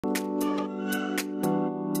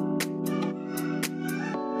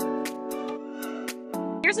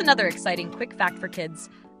Here's another exciting quick fact for kids,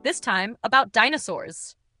 this time about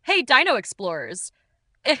dinosaurs. Hey, dino explorers!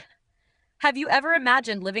 Eh, have you ever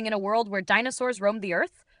imagined living in a world where dinosaurs roamed the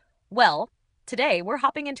earth? Well, today we're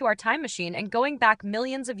hopping into our time machine and going back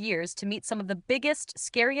millions of years to meet some of the biggest,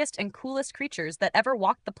 scariest, and coolest creatures that ever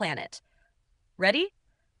walked the planet. Ready?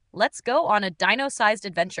 Let's go on a dino-sized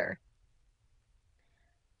adventure.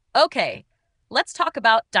 Okay, let's talk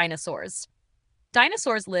about dinosaurs.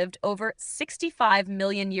 Dinosaurs lived over 65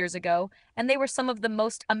 million years ago, and they were some of the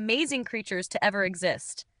most amazing creatures to ever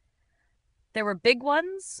exist. There were big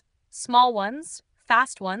ones, small ones,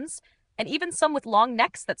 fast ones, and even some with long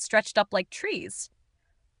necks that stretched up like trees.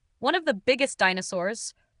 One of the biggest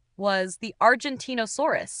dinosaurs was the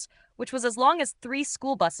Argentinosaurus, which was as long as 3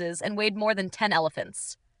 school buses and weighed more than 10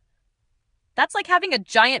 elephants. That's like having a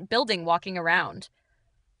giant building walking around.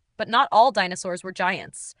 But not all dinosaurs were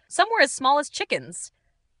giants. Some were as small as chickens.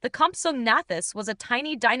 The Compsonathus was a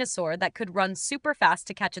tiny dinosaur that could run super fast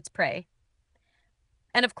to catch its prey.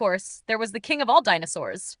 And of course, there was the king of all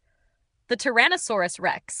dinosaurs, the Tyrannosaurus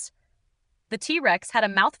rex. The T-Rex had a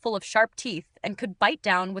mouthful of sharp teeth and could bite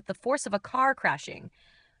down with the force of a car crashing.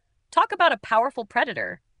 Talk about a powerful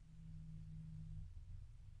predator.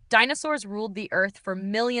 Dinosaurs ruled the Earth for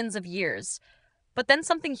millions of years, but then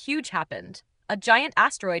something huge happened. A giant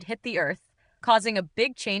asteroid hit the Earth, causing a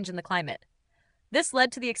big change in the climate. This led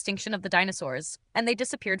to the extinction of the dinosaurs, and they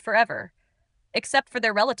disappeared forever. Except for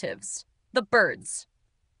their relatives, the birds.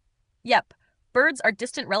 Yep, birds are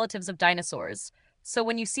distant relatives of dinosaurs, so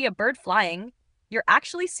when you see a bird flying, you're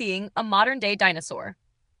actually seeing a modern-day dinosaur.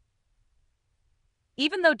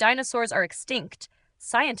 Even though dinosaurs are extinct,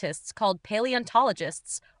 scientists called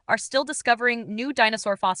paleontologists are still discovering new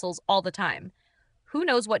dinosaur fossils all the time. Who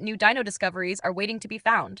knows what new dino discoveries are waiting to be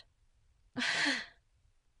found?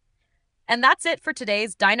 And that's it for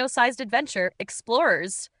today's dino-sized adventure,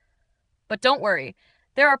 explorers. But don't worry,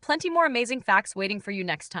 there are plenty more amazing facts waiting for you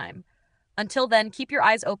next time. Until then, keep your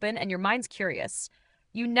eyes open and your minds curious.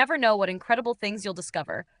 You never know what incredible things you'll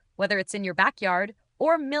discover, whether it's in your backyard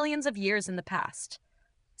or millions of years in the past.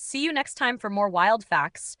 See you next time for more wild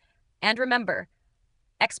facts. And remember,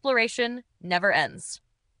 exploration never ends.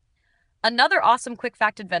 Another awesome quick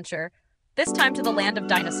fact adventure, this time to the land of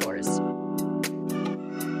dinosaurs.